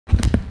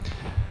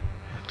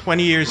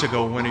20 years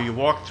ago, when you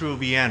walked through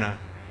Vienna,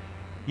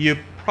 you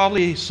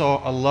probably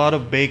saw a lot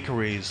of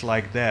bakeries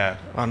like that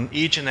on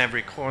each and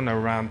every corner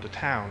around the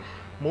town.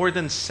 More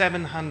than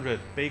 700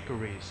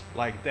 bakeries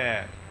like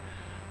that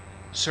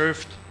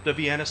served the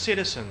Vienna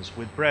citizens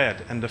with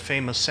bread and the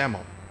famous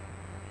semmel.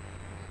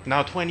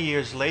 Now, 20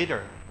 years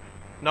later,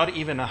 not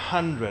even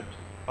 100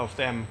 of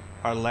them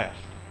are left.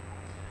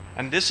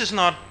 And this is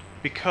not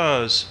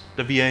because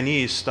the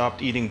Viennese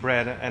stopped eating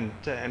bread and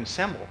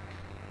semmel.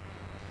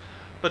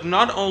 But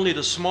not only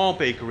the small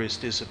bakeries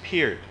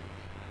disappeared,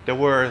 there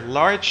were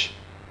large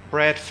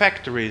bread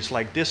factories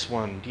like this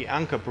one, the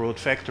Ankerbrot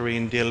factory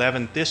in the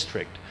 11th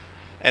district.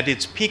 At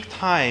its peak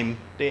time,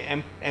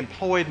 they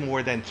employed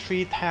more than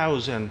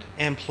 3,000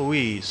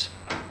 employees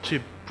to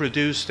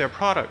produce their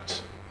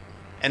products.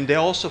 And they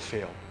also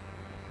failed.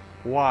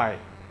 Why?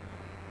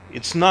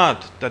 It's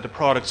not that the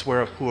products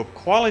were of poor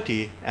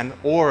quality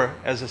or,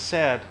 as I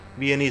said,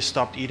 Viennese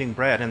stopped eating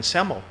bread and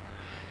semmel.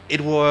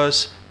 It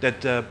was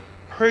that the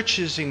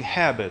purchasing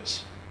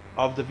habits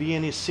of the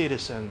Viennese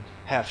citizen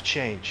have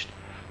changed.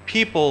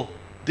 People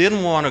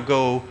didn't want to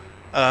go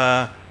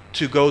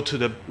to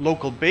the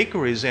local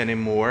bakeries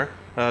anymore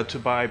to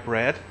buy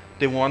bread.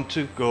 They want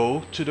to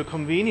go to the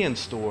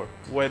convenience store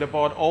where they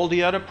bought all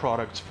the other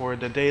products for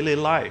their daily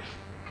life.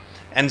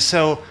 And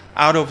so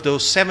out of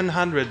those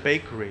 700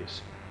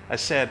 bakeries, I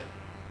said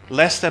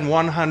less than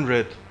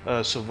 100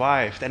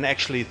 survived, and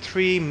actually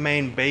 3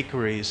 main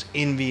bakeries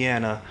in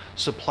Vienna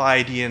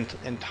supply the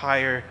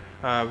entire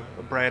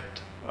bread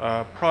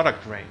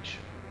product range.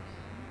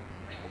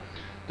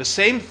 The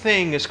same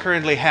thing is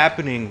currently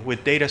happening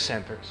with data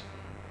centers.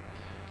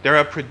 There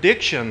are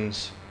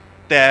predictions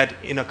that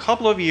in a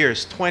couple of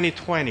years,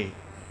 2020,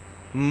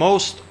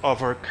 most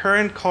of our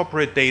current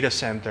corporate data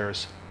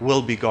centers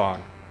will be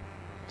gone.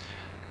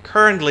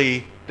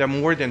 Currently, there are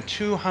more than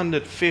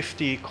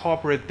 250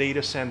 corporate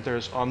data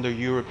centers on the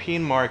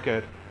European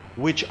market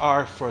which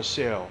are for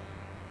sale.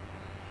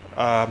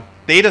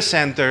 Data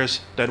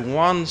centers that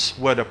once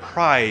were the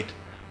pride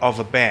of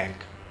a bank,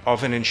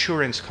 of an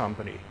insurance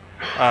company,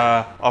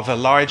 of a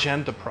large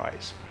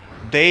enterprise.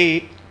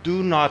 They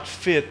do not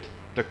fit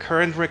the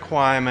current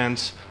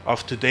requirements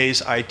of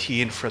today's IT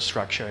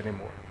infrastructure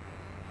anymore.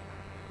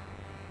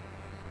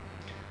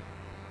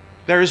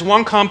 There is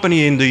one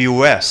company in the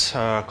US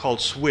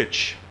called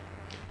Switch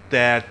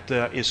that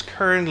is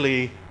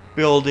currently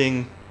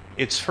building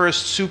its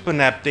first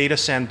SuperNAP data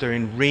center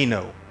in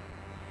Reno,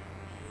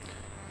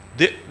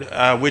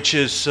 which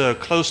is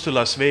close to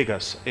Las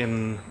Vegas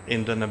in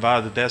the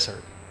Nevada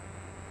desert.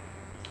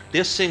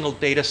 This single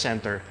data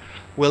center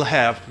will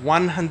have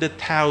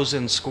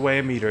 100,000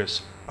 square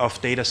meters of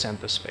data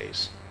center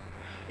space.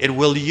 It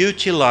will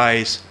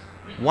utilize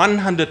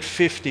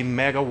 150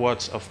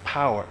 megawatts of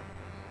power.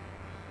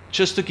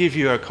 Just to give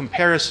you a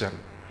comparison,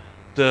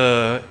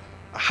 the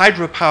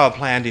hydropower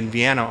plant in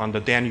Vienna on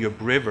the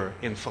Danube River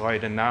in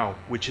Freudenau,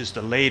 which is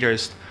the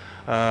latest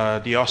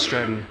the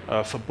Austrian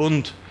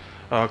Verbund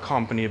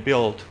company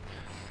built,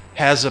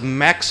 has a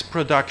max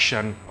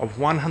production of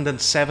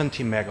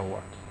 170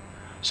 megawatt.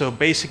 So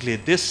basically,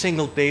 this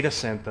single data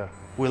center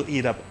will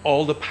eat up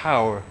all the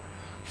power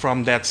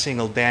from that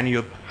single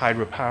Danube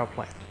hydropower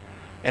plant.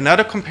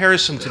 Another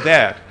comparison to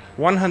that,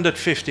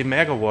 150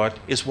 megawatt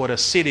is what a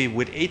city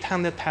with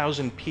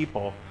 800,000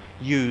 people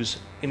use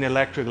in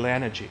electrical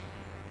energy.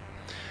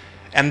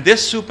 And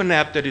this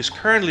SuperNAP that is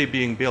currently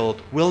being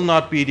built will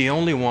not be the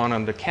only one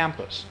on the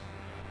campus.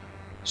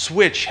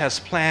 Switch has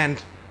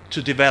planned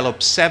to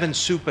develop 7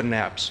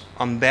 SuperNAPs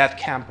on that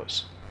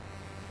campus.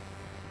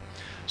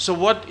 So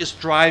what is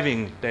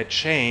driving that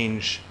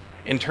change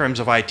in terms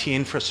of IT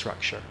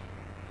infrastructure?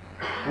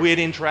 We at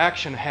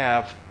Interaction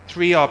have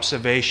 3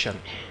 observations.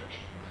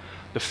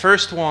 The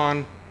first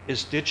one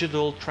is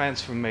digital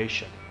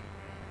transformation.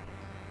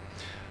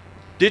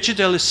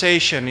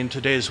 Digitalization in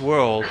today's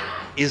world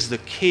is the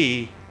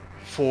key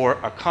for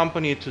a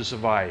company to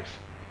survive.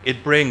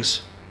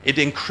 It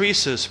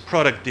increases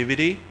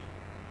productivity,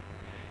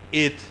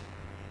 it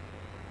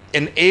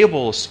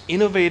enables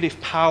innovative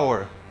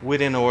power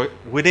within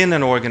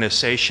an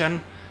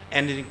organization,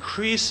 and it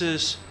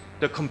increases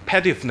the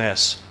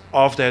competitiveness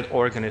of that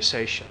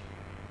organization.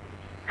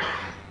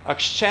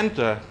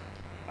 Accenter,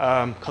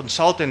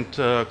 consultant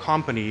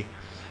company,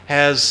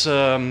 has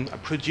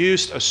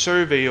produced a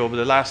survey over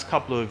the last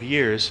couple of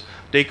years.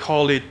 They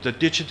call it the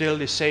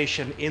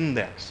Digitalization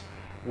Index,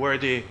 where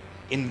they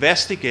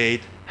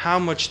investigate how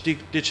much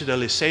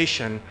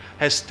digitalization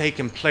has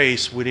taken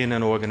place within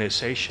an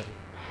organization.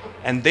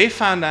 And they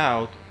found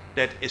out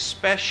that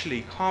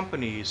especially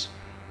companies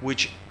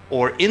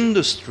or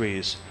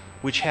industries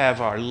which have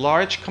a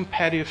large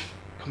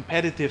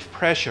competitive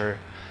pressure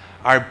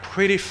are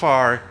pretty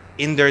far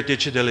in their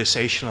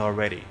digitalization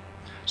already.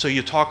 So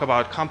you talk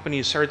about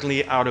companies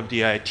certainly out of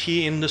the IT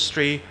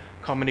industry,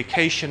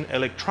 communication,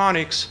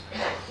 electronics,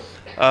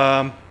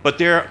 but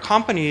there are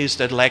companies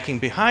that are lagging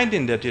behind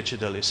in their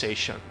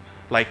digitalization,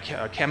 like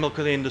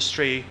chemical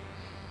industry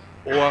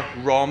or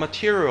raw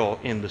material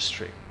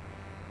industry.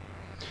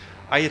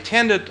 I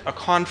attended a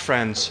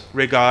conference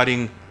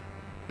regarding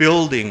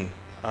building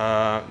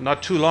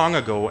not too long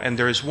ago, and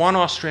there is one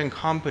Austrian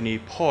company,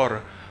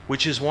 POR,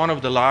 which is one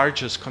of the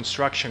largest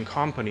construction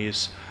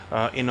companies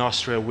in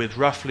Austria with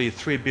roughly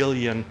 3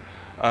 billion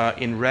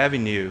in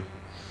revenue.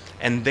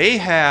 And they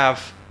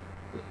have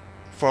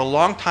for a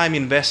long time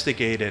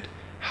investigated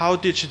how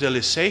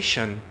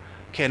digitalization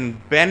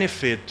can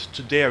benefit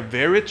to their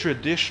very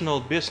traditional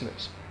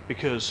business,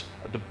 because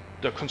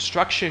the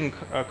construction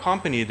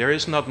company, there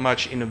is not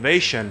much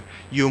innovation,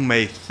 you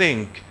may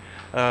think,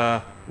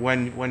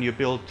 when you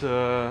build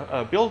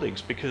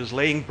buildings, because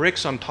laying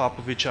bricks on top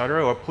of each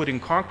other or putting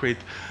concrete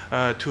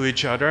to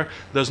each other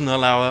doesn't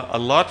allow a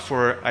lot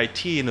for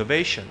IT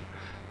innovation.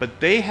 But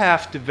they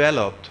have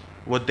developed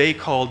what they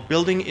call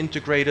building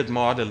integrated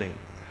modeling.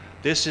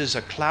 This is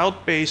a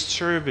cloud-based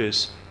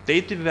service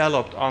they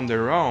developed on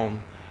their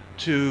own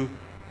to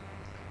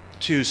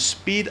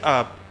speed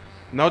up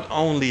not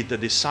only the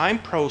design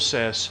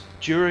process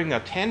during a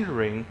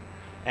tendering,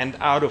 and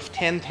out of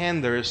 10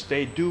 tenders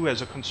they do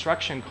as a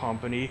construction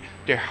company,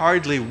 they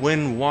hardly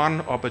win one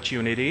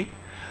opportunity.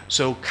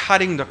 So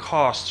cutting the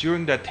costs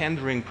during that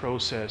tendering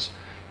process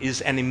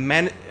is an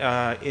enablement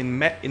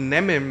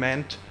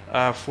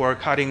for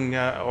cutting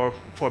or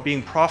for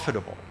being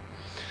profitable.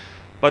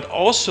 But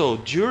also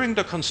during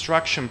the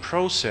construction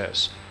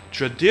process,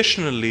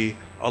 traditionally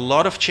a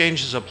lot of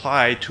changes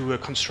apply to a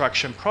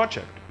construction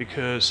project,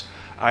 because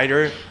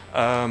either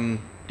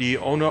the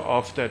owner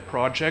of that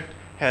project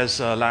has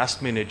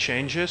last-minute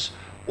changes,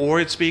 or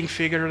it's being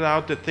figured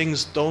out that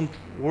things don't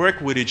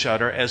work with each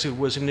other as it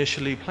was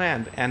initially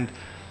planned. And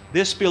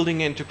this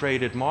building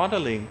integrated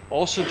modeling,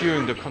 also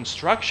during the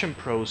construction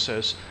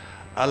process,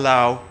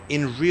 allow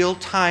in real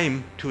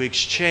time to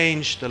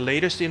exchange the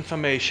latest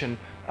information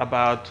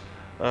about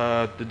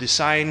the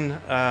design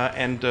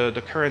and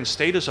the current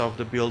status of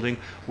the building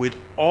with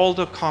all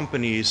the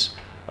companies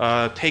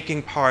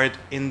taking part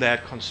in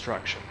that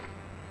construction.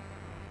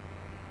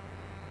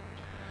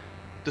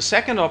 The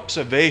second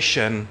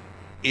observation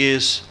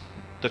is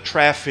the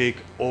traffic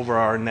over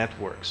our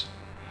networks.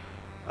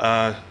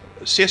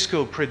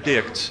 Cisco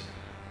predicts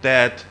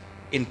that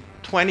in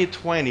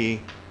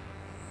 2020,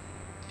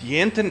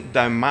 the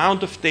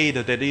amount of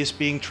data that is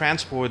being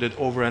transported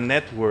over our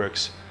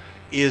networks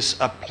is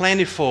a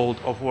plentyfold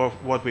of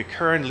what we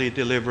currently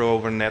deliver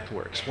over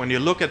networks. When you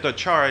look at the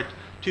chart,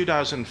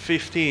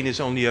 2015 is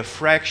only a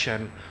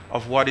fraction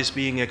of what is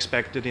being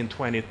expected in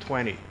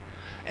 2020.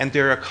 And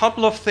there are a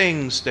couple of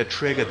things that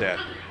trigger that.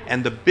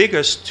 And the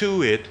biggest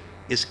to it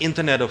is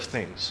Internet of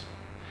Things.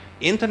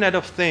 Internet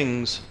of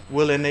Things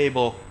will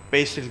enable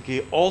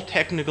basically all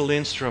technical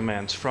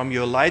instruments, from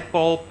your light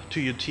bulb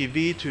to your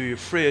TV to your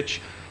fridge,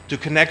 to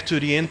connect to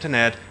the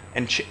internet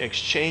and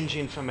exchange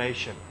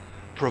information,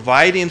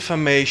 provide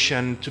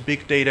information to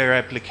big data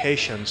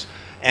applications,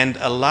 and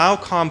allow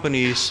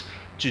companies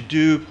to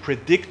do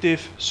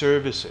predictive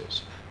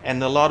services.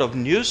 And a lot of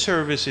new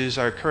services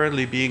are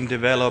currently being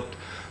developed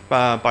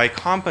by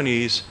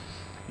companies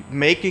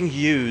making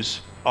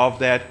use of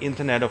that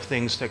Internet of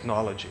Things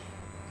technology.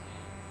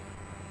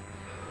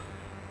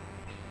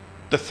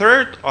 The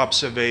third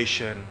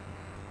observation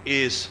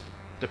is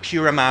the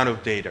pure amount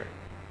of data.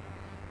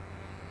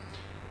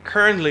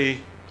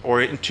 Currently,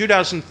 or in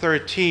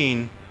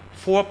 2013,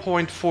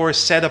 4.4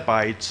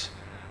 zettabytes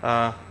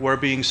were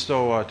being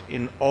stored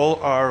in all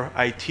our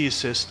IT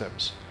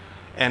systems.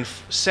 And a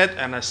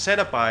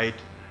zettabyte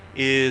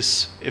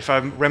is, if I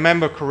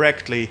remember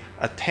correctly,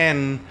 a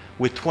 10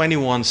 with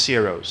 21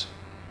 zeros.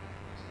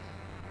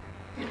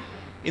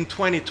 In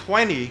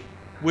 2020,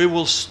 we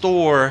will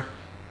store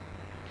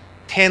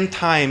 10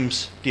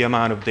 times the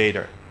amount of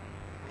data.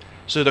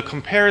 So the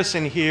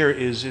comparison here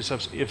is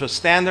if a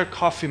standard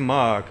coffee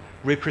mug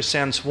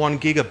represents 1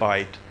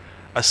 gigabyte,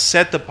 a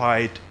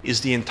zettabyte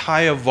is the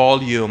entire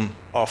volume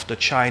of the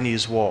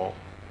Chinese wall.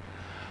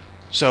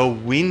 So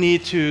we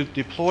need to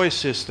deploy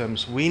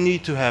systems, we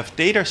need to have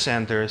data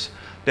centers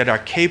that are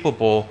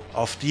capable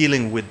of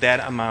dealing with that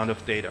amount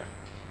of data.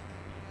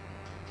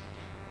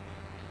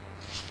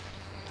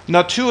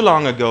 Not too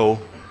long ago,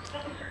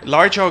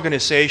 large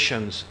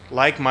organizations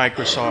like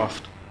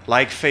Microsoft,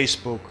 like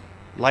Facebook,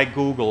 like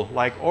Google,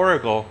 like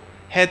Oracle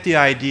had the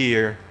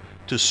idea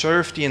to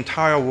serve the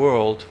entire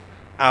world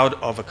out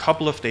of a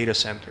couple of data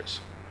centers,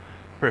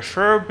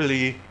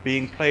 preferably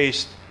being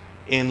placed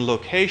in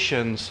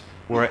locations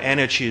where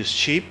energy is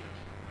cheap,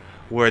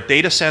 where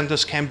data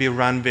centers can be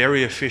run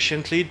very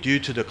efficiently due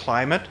to the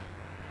climate,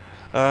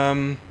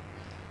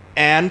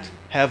 and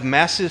have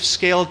massive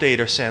scale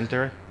data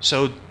center,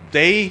 so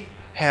they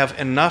have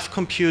enough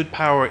compute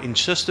power in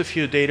just a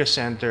few data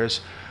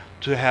centers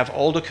to have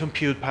all the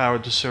compute power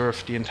to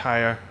serve the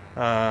entire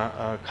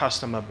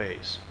customer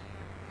base.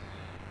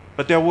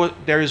 But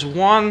there is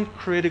one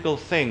critical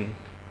thing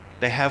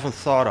they haven't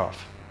thought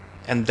of,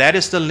 and that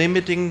is the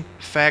limiting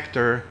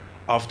factor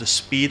of the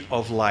speed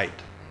of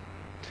light.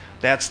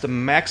 That's the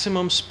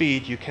maximum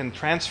speed you can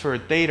transfer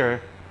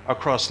data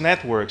across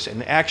networks,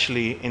 and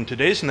actually in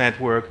today's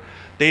network,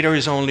 data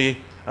is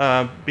only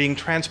being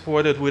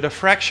transported with a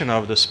fraction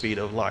of the speed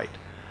of light.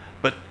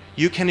 But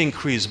you can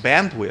increase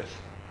bandwidth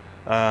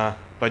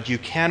but you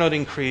cannot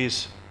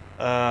increase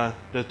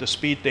the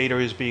speed data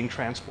is being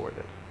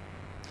transported.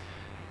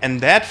 And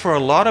that for a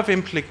lot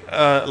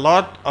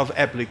of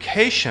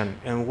application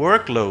and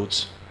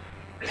workloads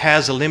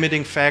has a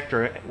limiting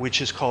factor,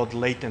 which is called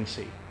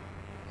latency.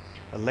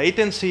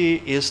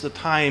 Latency is the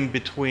time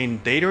between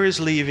data is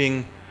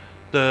leaving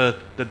the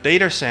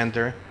data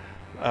center,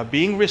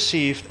 being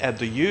received at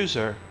the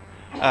user,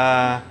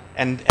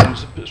 and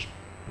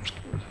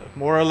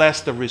more or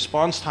less the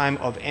response time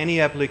of any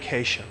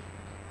application.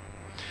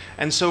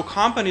 And so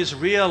companies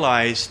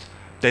realized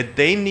that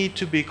they need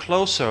to be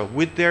closer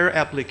with their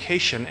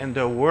application and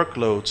their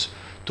workloads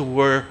to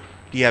where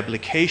the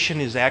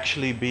application is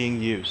actually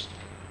being used.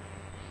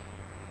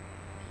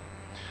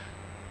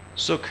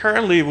 So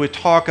currently we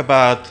talk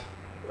about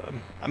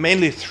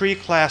mainly 3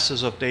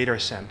 classes of data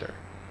center.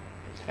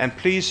 And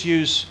please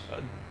use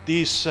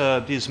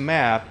this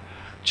map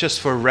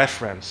just for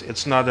reference.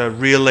 It's not a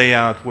real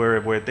layout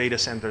where data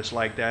centers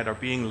like that are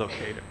being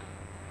located.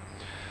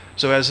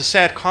 So as I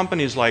said,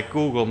 companies like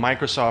Google,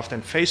 Microsoft,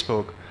 and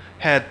Facebook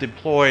had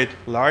deployed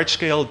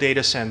large-scale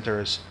data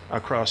centers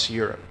across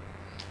Europe.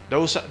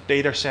 Those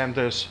data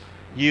centers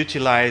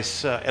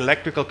utilize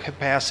electrical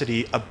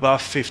capacity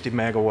above 50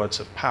 megawatts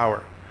of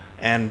power.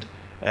 And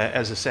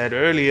as I said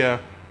earlier,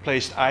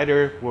 placed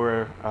either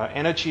where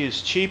energy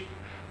is cheap,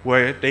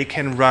 where they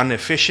can run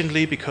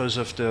efficiently because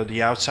of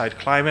the outside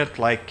climate,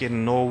 like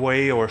in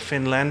Norway or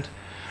Finland,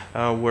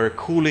 where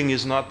cooling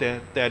is not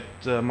that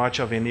much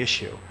of an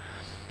issue.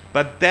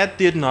 But that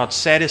did not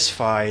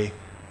satisfy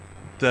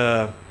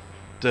the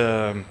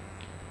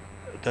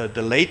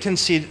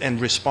latency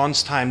and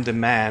response time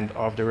demand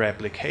of their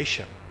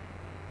application.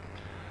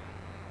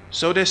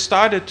 So they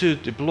started to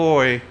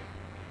deploy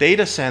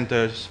data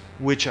centers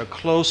which are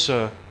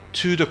closer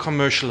to the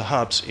commercial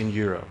hubs in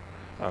Europe.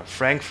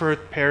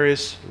 Frankfurt,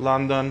 Paris,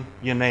 London,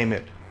 you name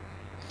it.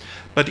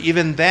 But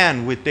even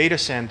then, with data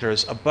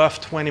centers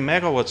above 20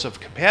 megawatts of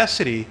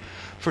capacity,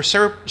 for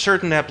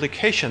certain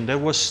application,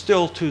 that was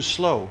still too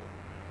slow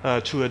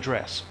to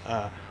address.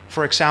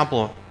 For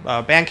example,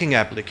 banking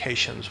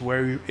applications,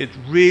 where it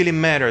really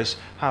matters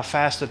how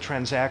fast a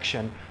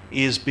transaction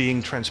is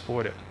being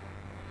transported.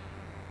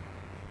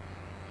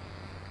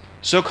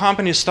 So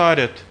companies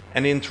started,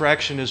 and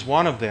Interaction is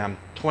one of them,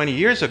 20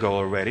 years ago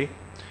already,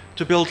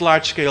 to build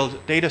large-scale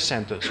data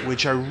centers,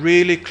 which are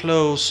really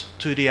close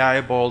to the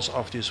eyeballs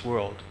of this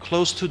world,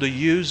 close to the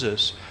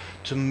users,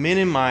 to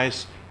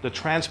minimize the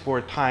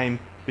transport time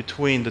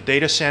between the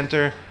data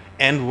center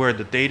and where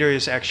the data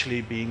is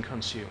actually being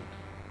consumed.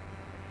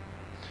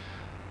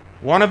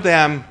 One of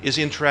them is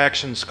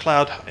Interaction's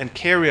Cloud and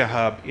Carrier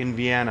Hub in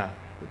Vienna.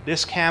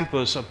 This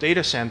campus of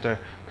data center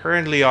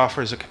currently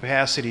offers a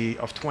capacity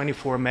of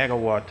 24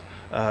 megawatt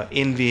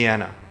in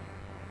Vienna.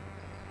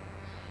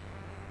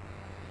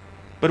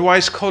 But why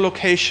is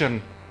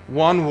co-location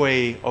one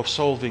way of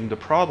solving the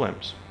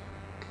problems?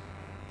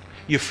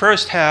 You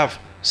first have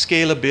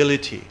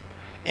scalability.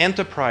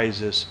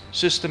 Enterprises,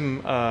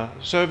 system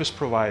service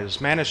providers,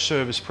 managed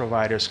service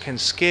providers can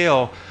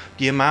scale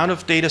the amount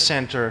of data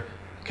center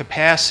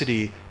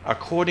capacity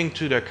according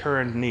to their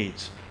current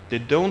needs. They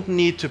don't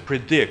need to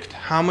predict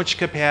how much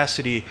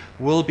capacity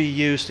will be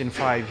used in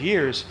 5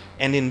 years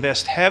and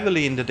invest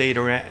heavily in the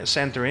data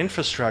center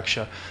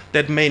infrastructure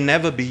that may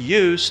never be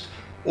used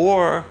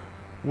or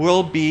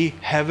will be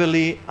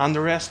heavily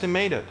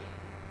underestimated.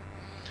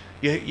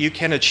 You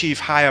can achieve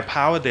higher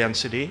power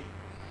density.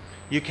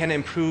 You can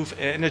improve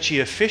energy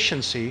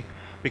efficiency,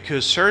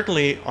 because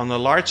certainly on a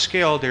large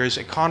scale there is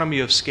economy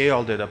of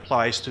scale that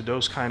applies to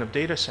those kind of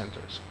data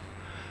centers.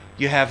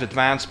 You have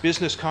advanced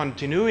business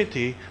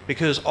continuity,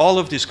 because all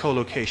of these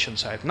co-location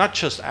sites, not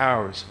just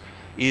ours,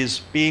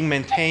 is being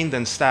maintained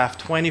and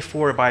staffed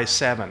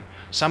 24/7,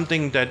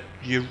 something that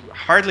you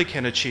hardly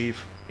can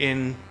achieve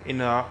in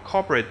a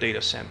corporate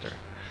data center.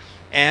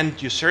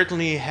 And you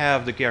certainly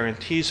have the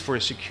guarantees for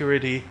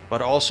security, but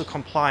also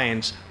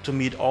compliance to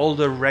meet all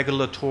the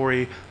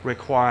regulatory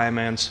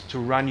requirements to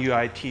run your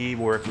IT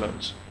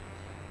workloads.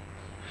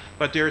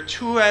 But there are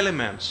 2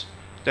 elements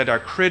that are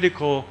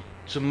critical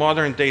to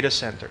modern data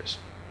centers.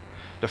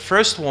 The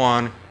first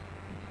one,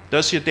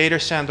 does your data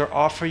center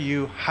offer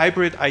you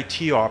hybrid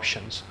IT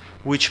options,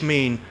 which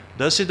mean,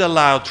 does it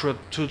allow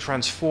to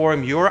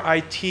transform your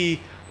IT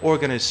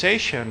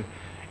organization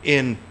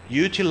in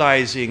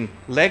utilizing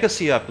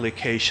legacy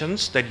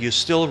applications that you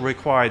still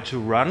required to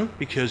run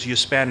because you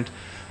spend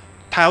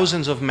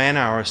thousands of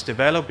man-hours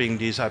developing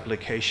these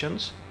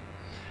applications?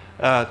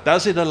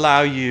 Does it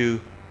allow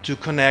you to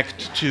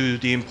connect to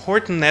the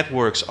important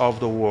networks of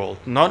the world,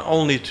 not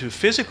only to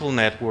physical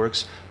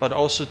networks, but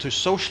also to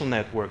social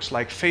networks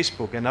like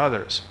Facebook and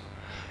others?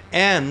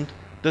 And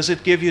does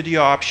it give you the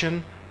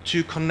option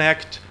to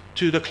connect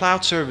to the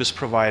cloud service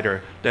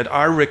provider that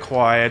are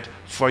required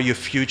for your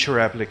future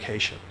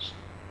applications?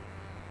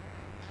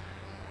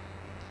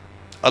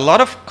 A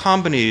lot of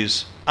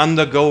companies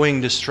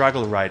undergoing this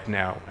struggle right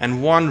now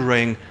and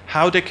wondering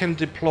how they can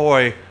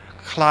deploy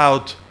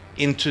cloud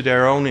into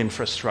their own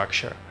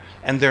infrastructure.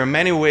 And there are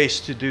many ways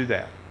to do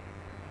that.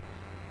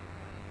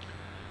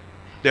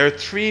 There are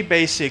three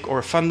basic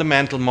or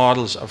fundamental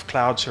models of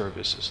cloud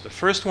services. The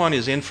first one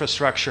is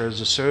infrastructure as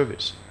a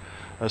service,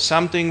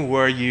 something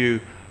where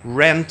you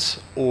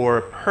rent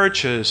or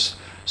purchase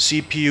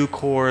CPU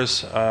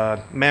cores,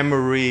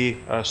 memory,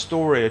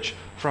 storage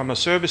from a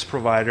service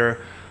provider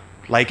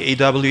like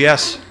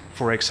AWS,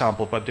 for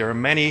example, but there are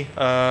many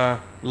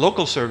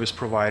local service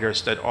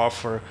providers that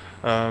offer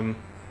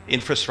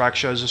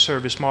infrastructure as a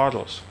service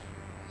models.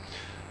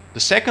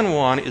 The second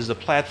one is the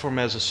platform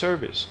as a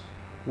service,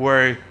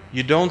 where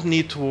you don't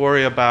need to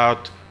worry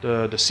about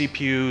the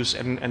CPUs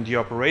and the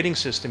operating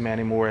system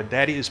anymore.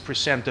 That is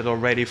presented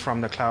already from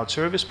the cloud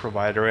service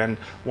provider, and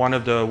one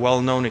of the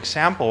well-known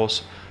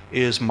examples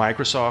is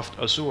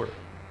Microsoft Azure.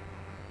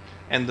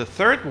 And the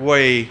third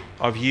way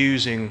of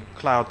using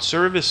cloud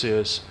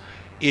services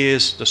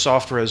is the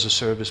software as a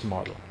service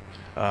model.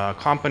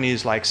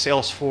 Companies like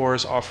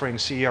Salesforce offering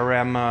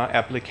CRM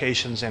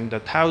applications, and the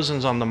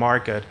thousands on the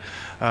market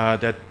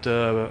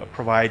that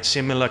provide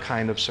similar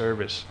kind of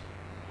service.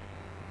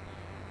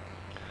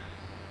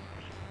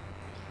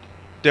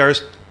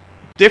 There's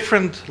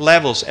different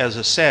levels, as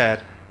I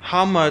said,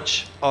 how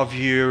much of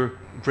your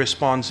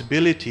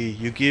responsibility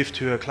you give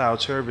to a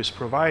cloud service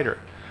provider.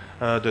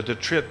 The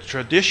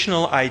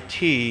traditional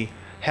IT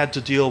had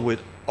to deal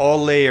with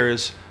all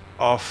layers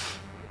of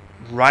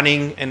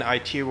running an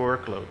IT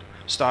workload,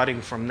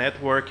 starting from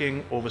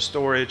networking over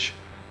storage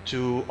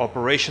to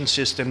operation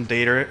system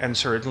data, and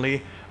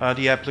certainly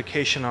the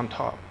application on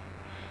top.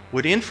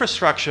 With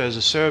infrastructure as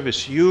a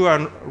service, you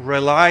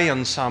rely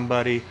on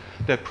somebody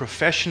that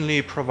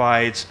professionally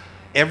provides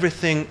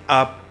everything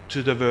up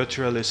to the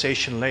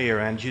virtualization layer,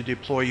 and you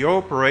deploy your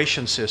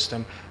operation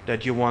system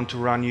that you want to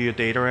run your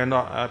data and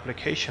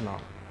application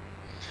on.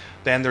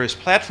 Then there is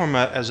platform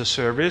as a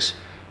service,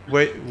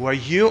 where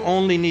you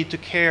only need to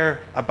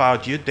care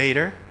about your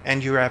data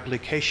and your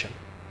application.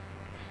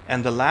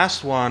 And the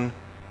last one,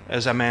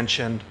 as I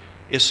mentioned,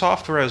 is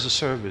software as a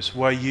service,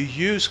 where you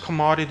use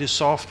commodity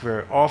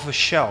software off a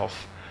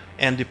shelf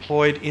and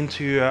deploy it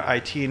into your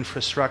IT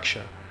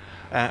infrastructure.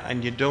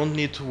 And you don't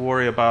need to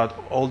worry about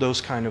all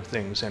those kind of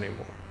things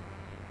anymore.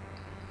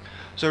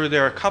 So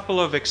there are a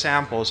couple of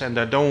examples, and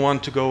I don't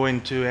want to go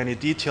into any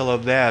detail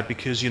of that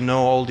because you know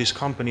all these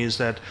companies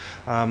that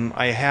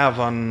I have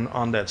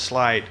on that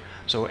slide.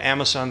 So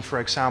Amazon, for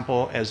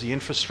example, as the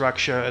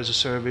infrastructure as a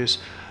service,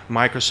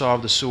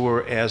 Microsoft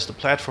Azure as the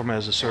platform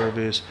as a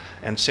service,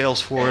 and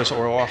Salesforce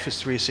or Office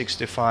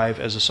 365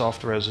 as a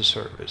software as a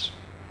service.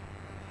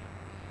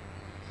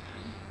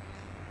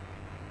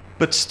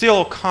 But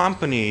still,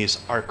 companies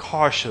are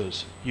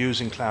cautious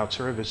using cloud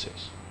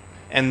services.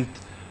 And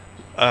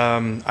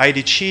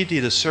IDG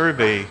did a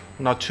survey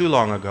not too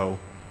long ago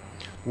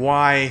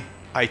why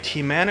IT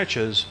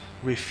managers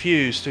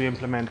refuse to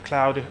implement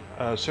cloud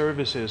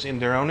services in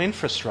their own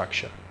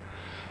infrastructure.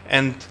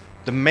 And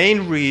the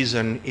main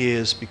reason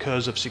is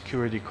because of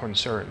security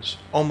concerns.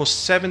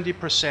 Almost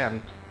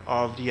 70%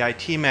 of the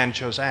IT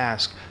managers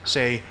asked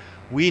say,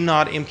 we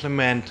not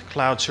implement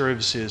cloud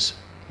services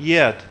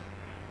yet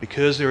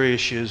because there are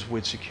issues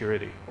with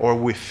security, or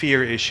we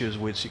fear issues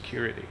with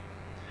security.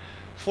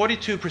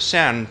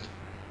 42%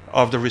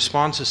 of the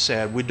responses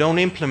said we don't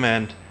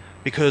implement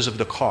because of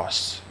the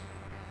costs.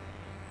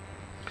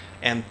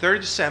 And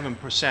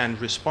 37%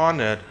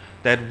 responded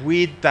that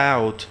we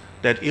doubt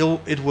that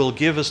it will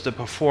give us the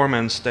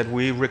performance that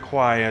we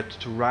require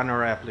to run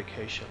our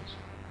applications.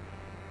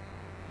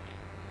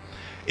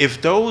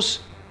 If those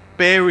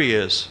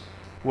barriers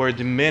were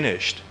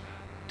diminished,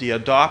 the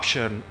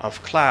adoption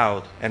of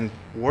cloud and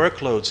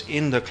workloads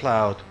in the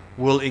cloud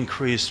will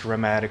increase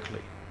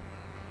dramatically.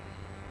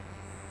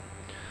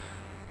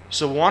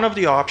 So one of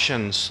the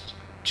options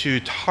to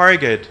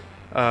target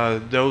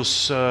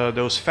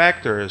those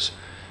factors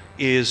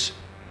is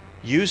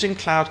using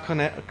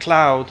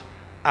cloud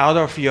out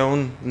of your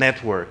own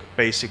network,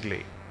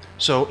 basically.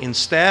 So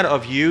instead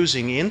of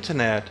using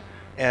internet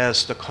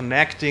as the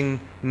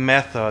connecting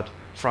method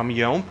from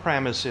your own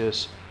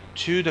premises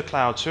to the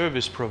cloud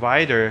service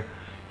provider,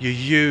 you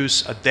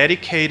use a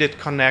dedicated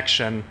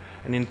connection,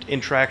 and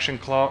Interaction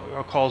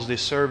calls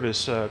this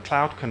service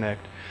Cloud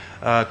Connect,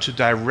 to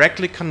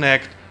directly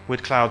connect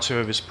with cloud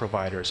service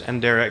providers.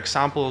 And there are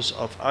examples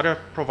of other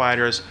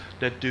providers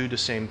that do the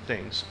same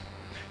things.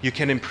 You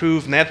can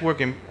improve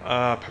network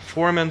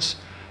performance,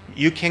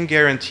 you can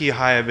guarantee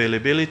high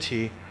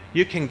availability,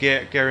 you can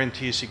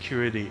guarantee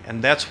security,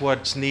 and that's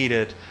what's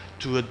needed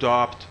to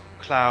adopt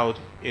cloud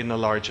in a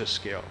larger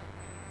scale.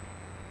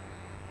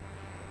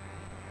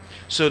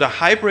 So the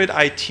hybrid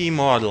IT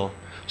model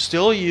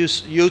still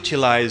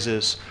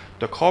utilizes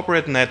the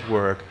corporate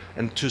network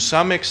and to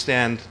some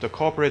extent the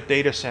corporate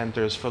data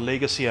centers for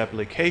legacy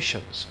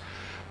applications.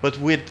 But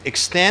with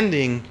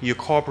extending your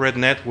corporate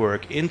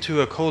network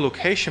into a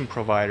co-location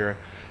provider,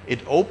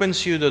 it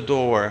opens you the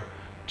door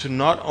to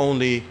not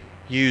only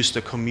use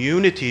the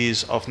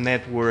communities of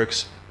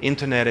networks,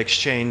 internet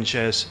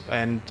exchanges,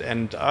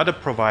 and other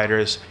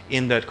providers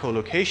in that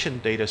co-location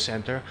data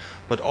center,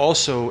 but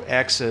also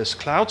access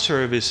cloud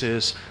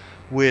services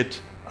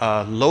with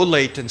low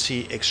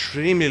latency,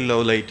 extremely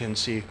low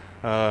latency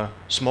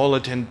smaller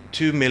than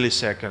 2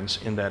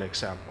 milliseconds in that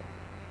example.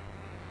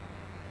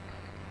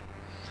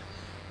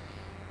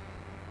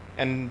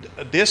 And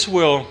this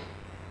will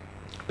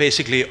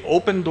basically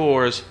open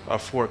doors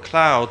for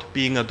cloud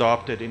being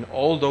adopted in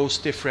all those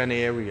different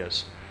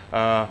areas.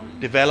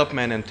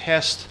 Development and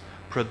test,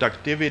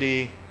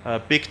 productivity,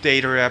 big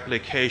data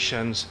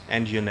applications,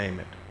 and you name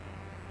it.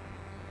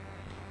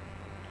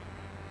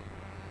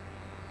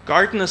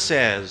 Gartner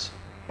says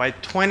by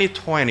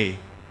 2020,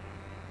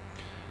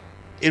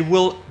 it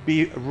will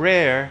be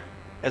rare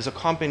as a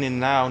company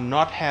now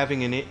not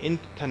having an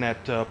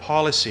internet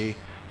policy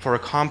for a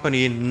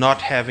company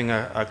not having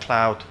a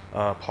cloud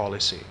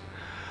policy.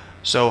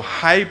 So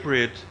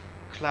hybrid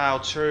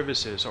cloud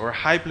services or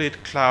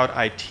hybrid cloud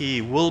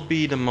IT will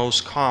be the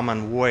most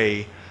common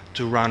way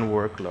to run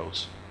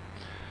workloads.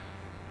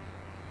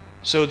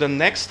 So the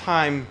next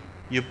time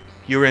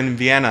you're in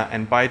Vienna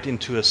and bite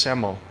into a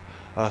SEML,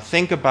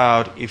 think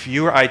about if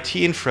your IT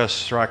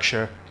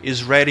infrastructure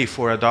is ready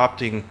for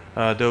adopting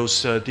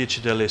those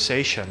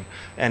digitalization,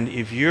 and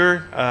if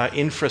your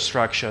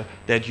infrastructure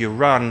that you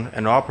run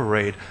and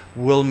operate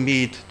will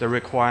meet the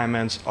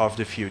requirements of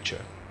the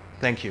future.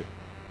 Thank you.